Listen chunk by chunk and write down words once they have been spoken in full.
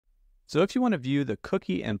So if you want to view the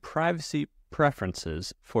cookie and privacy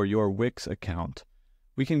preferences for your Wix account,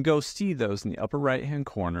 we can go see those in the upper right-hand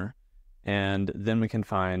corner, and then we can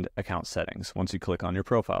find account settings once you click on your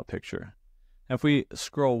profile picture. Now, if we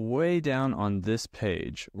scroll way down on this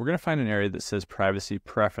page, we're going to find an area that says privacy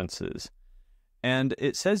preferences. And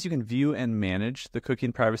it says you can view and manage the cookie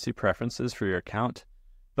and privacy preferences for your account,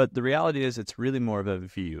 but the reality is it's really more of a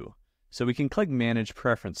view. So we can click Manage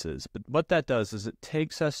Preferences, but what that does is it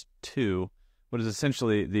takes us to what is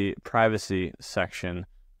essentially the privacy section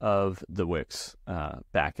of the Wix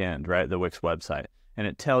backend, right? The Wix website. And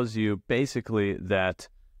it tells you basically that,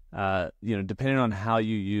 depending on how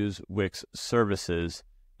you use Wix services,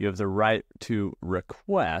 you have the right to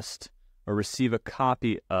request or receive a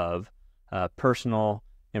copy of personal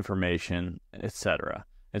information, etc.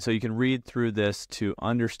 And so you can read through this to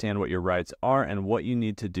understand what your rights are and what you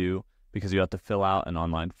need to do, because you have to fill out an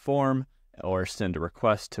online form or send a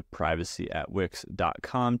request to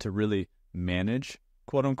privacy@wix.com to really manage,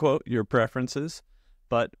 quote unquote, your preferences.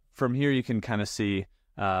 But from here, you can kind of see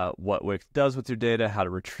what Wix does with your data, how to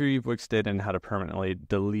retrieve Wix data, and how to permanently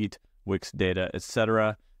delete Wix data,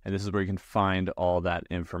 etc. And this is where you can find all that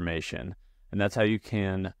information. And that's how you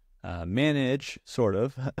can manage, sort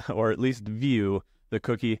of, or at least view the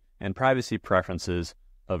cookie and privacy preferences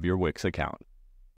of your Wix account.